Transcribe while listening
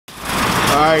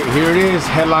Alright, here it is.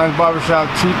 Headlines Barbershop,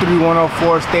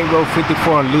 23104 State Road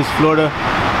 54 in Luce, Florida.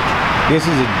 This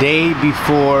is a day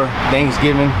before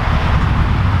Thanksgiving.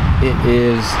 It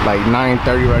is like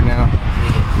 9:30 right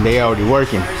now. They already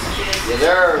working.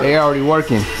 They already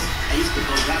working.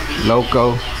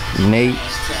 Loco, Nate,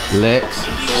 Lex,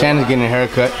 Shannon's getting a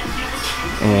haircut,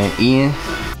 and Ian.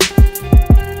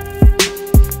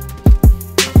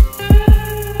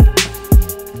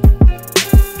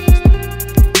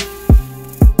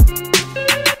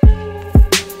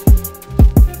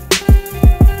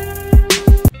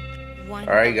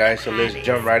 Alright guys, so let's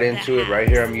jump right into it. Right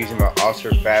here I'm using my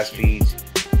Ulcer fast feeds.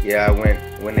 Yeah, I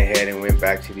went ahead and went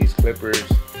back to these clippers.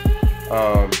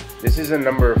 This is a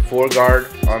number 4 guard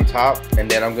on top, and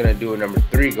then I'm gonna do a number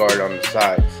 3 guard on the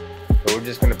sides. So we're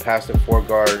just gonna pass the 4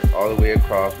 guard all the way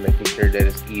across, making sure that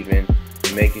it's even,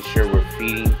 and making sure we're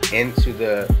feeding into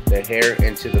the hair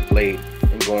into the blade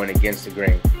and going against the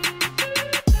grain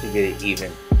to get it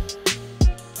even.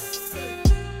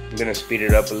 I'm gonna speed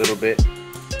it up a little bit.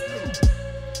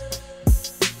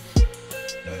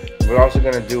 We're also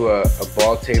going to do a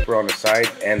ball taper on the side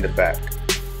and the back.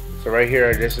 So right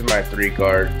here, this is my 3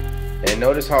 guard. And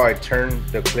notice how I turn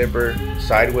the clipper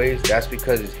sideways. That's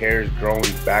because his hair is growing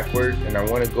backwards and I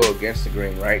want to go against the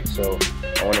grain, right? So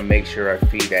I want to make sure I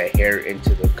feed that hair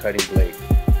into the cutting blade.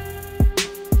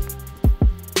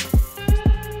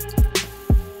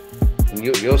 And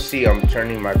you'll see I'm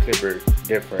turning my clipper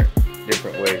different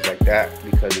ways like that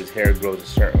because his hair grows a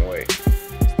certain way.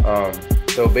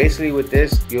 So basically with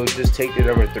this, you'll just take the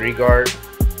number 3 guard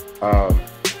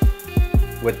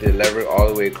with the lever all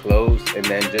the way closed, and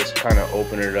then just kind of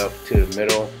open it up to the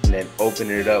middle, and then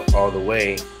open it up all the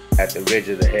way at the ridge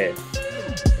of the head.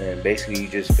 And basically you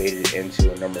just fade it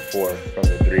into a number 4 from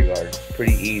the 3 guard. It's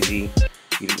pretty easy.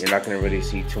 You're not going to really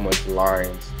see too much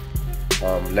lines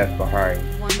left behind.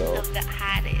 One of the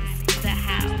hottest, the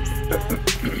house of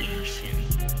creation.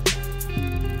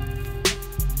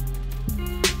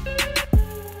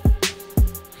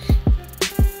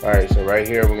 Alright, so right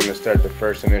here we're going to start the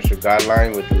first initial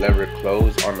guideline with the lever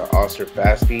closed on the Ulcer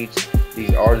fast feeds.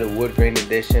 These are the wood grain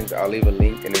editions. I'll leave a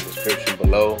link in the description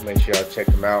below. Make sure y'all check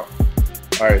them out.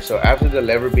 Alright, so after the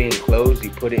lever being closed,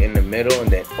 you put it in the middle and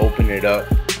then open it up,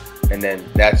 and then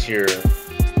that's your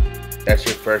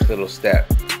first little step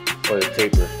for the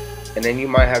taper. And then you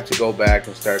might have to go back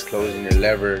and start closing your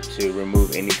lever to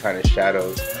remove any kind of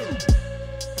shadows.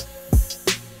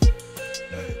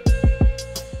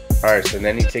 Alright, so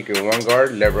then you take your 1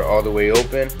 guard, lever all the way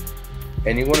open,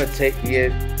 and you want to take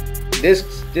it, this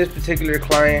particular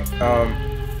client,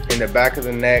 in the back of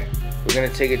the neck, we're going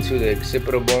to take it to the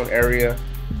occipital bone area,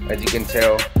 as you can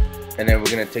tell, and then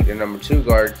we're going to take the number 2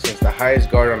 guard. Since the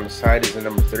highest guard on the side is the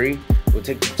number 3, we'll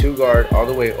take the 2 guard all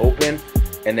the way open,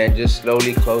 and then just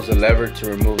slowly close the lever to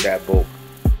remove that bulk.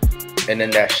 And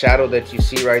then that shadow that you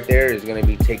see right there is going to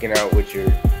be taken out with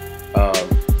your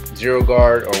 0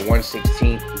 guard or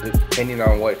 1/16, depending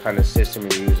on what kind of system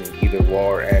you're using, either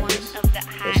wall or Andis.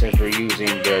 But since we're using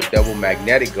the double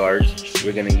magnetic guards,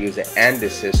 we're going to use the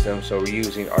Andis system, so we're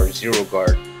using our 0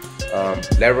 guard.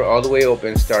 Lever all the way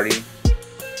open starting,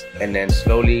 and then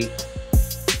slowly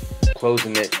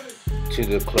closing it to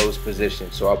the closed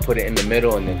position. So I'll put it in the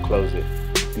middle and then close it.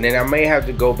 And then I may have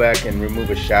to go back and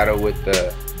remove a shadow with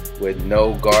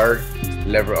no guard,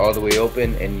 lever all the way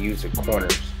open, and use the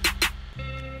corners.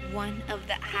 One of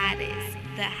the hottest,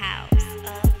 the house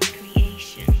of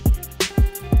creation.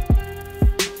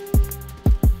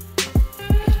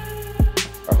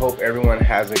 I hope everyone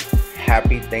has a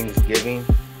happy Thanksgiving.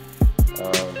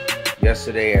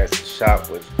 Yesterday at the shop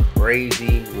was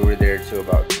crazy. We were there till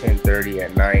about 10:30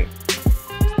 at night.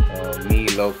 Me,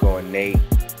 Loco, and Nate.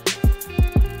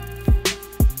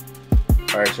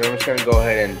 Alright, so I'm just going to go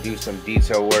ahead and do some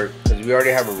detail work because we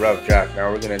already have a rough draft.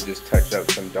 Now we're going to just touch up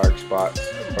some dark spots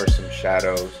or some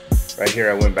shadows. Right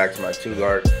here I went back to my 2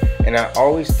 guard, and I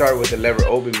always start with the lever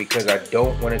open because I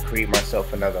don't want to create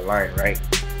myself another line, right?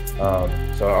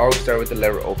 So I always start with the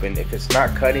lever open. If it's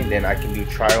not cutting, then I can do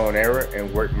trial and error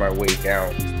and work my way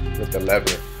down with the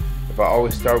lever. If I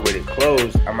always start with it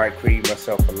closed, I might create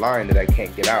myself a line that I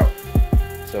can't get out.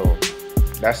 So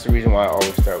that's the reason why I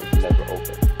always start with the lever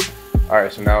open.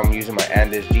 Alright, so now I'm using my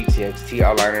Andis GTXT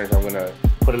outliners. I'm going to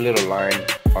put a little line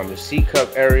on the C-cup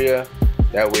area.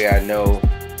 That way I know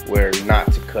where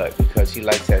not to cut because he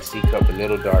likes that C-cup a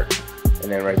little dark.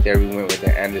 And then right there we went with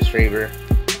the Andis Raver.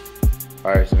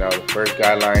 Alright, so now the first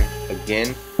guideline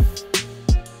again.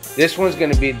 This one's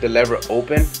going to be the lever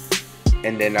open,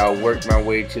 and then I'll work my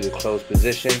way to the closed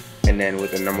position, and then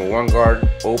with the number 1 guard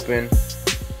open,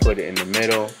 put it in the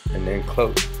middle, and then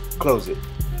close it.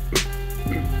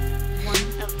 One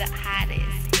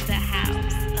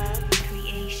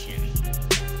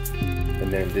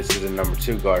and then this is a number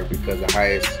 2 guard because the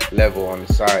highest level on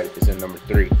the side is a number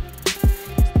 3.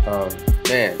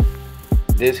 Man,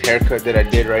 this haircut that I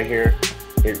did right here,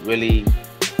 it really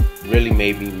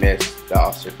made me miss the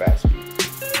offset fast speed.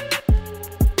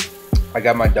 I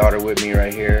got my daughter with me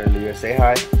right here. Leah, say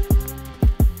hi.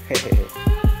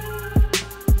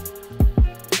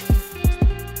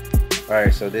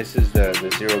 Alright, so this is the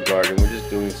 0 guard, and we're just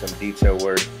doing some detail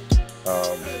work,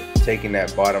 taking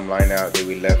that bottom line out that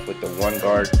we left with the 1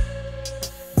 guard.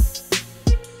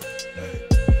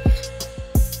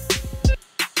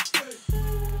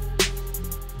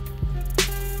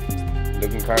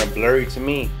 Looking kind of blurry to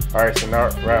me. Alright, so now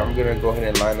I'm going to go ahead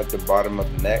and line up the bottom of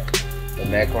the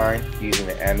neckline using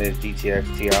the Andes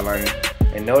GTX TI liner.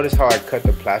 And notice how I cut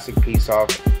the plastic piece off,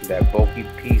 that bulky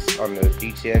piece on the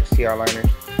GTX TI liner.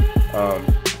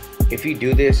 If you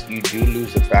do this, you do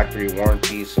lose the factory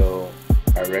warranty, so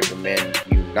I recommend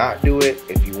you not do it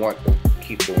if you want to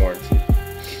keep the warranty.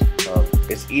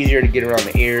 It's easier to get around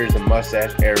the ears, the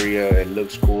mustache area. It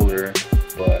looks cooler,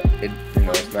 but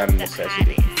it's not a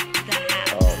necessity.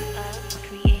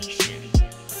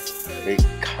 It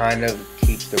kind of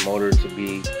keeps the motor to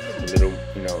be a little,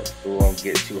 it won't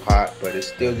get too hot, but it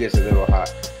still gets a little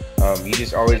hot.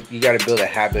 You got to build a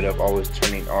habit of always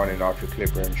turning on and off your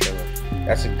clipper and trimmer.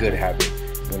 That's a good habit.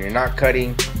 When you're not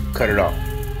cutting, cut it off.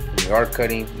 When you are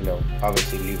cutting,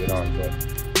 obviously leave it on, but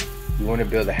you want to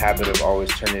build a habit of always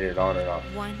turning it on and off.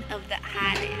 One of the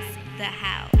hottest, the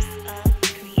house of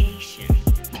creation.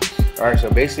 Alright, so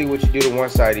basically what you do to one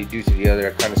side, you do to the other.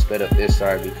 I kind of sped up this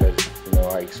side because,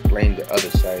 I explained the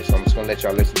other side. So I'm just going to let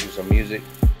y'all listen to some music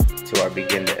until I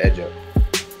begin the edge up.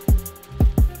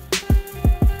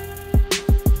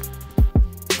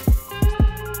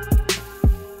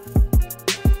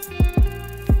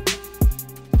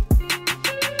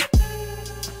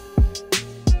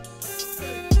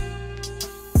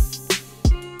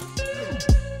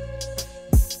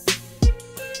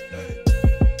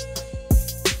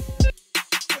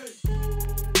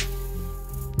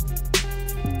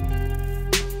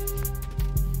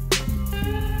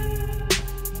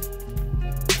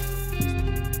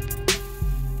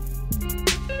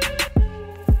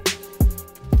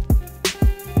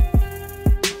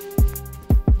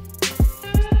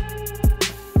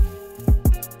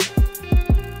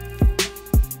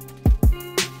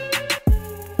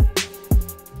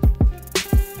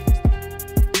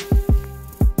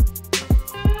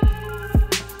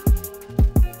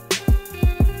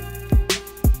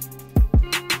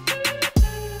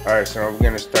 Alright, so we're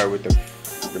going to start with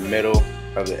the middle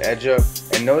of the edge up.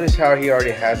 And notice how he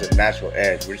already has a natural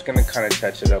edge. We're just going to kind of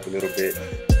touch it up a little bit.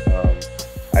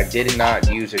 I did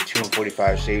not use a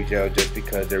 245 shave gel just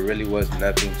because there really was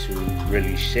nothing to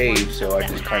really shave. So I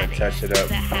just kind of touched it up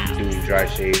doing dry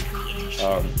shave.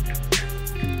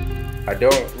 I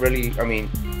don't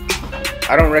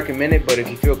recommend it, but if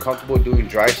you feel comfortable doing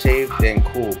dry shave, then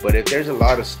cool. But if there's a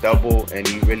lot of stubble and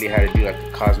you really had to do like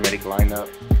a cosmetic lineup,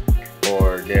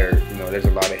 or there's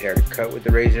a lot of hair to cut with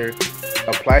the razor,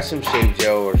 apply some shave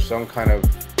gel or some kind of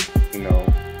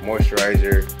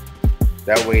moisturizer.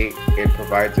 That way it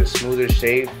provides a smoother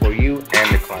shave for you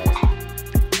and the client.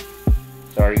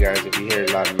 Sorry guys if you hear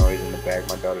a lot of noise in the back,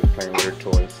 my daughter's playing with her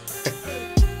toys.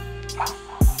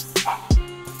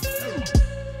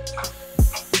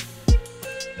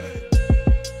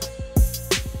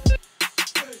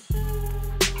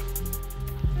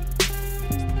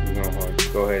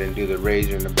 Go ahead and do the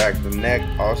razor in the back of the neck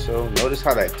also. Notice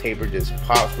how that taper just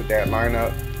pops with that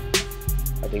lineup.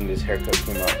 I think this haircut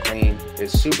came out clean.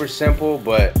 It's super simple,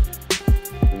 but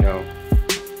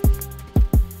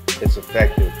it's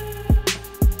effective.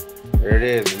 There it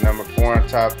is, the number 4 on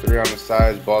top, 3 on the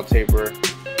sides, ball taper.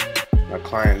 My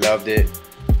client loved it.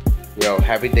 Yo,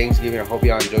 happy Thanksgiving. I hope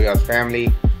y'all enjoy y'all's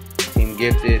family. Team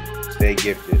Gifted, stay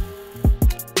gifted.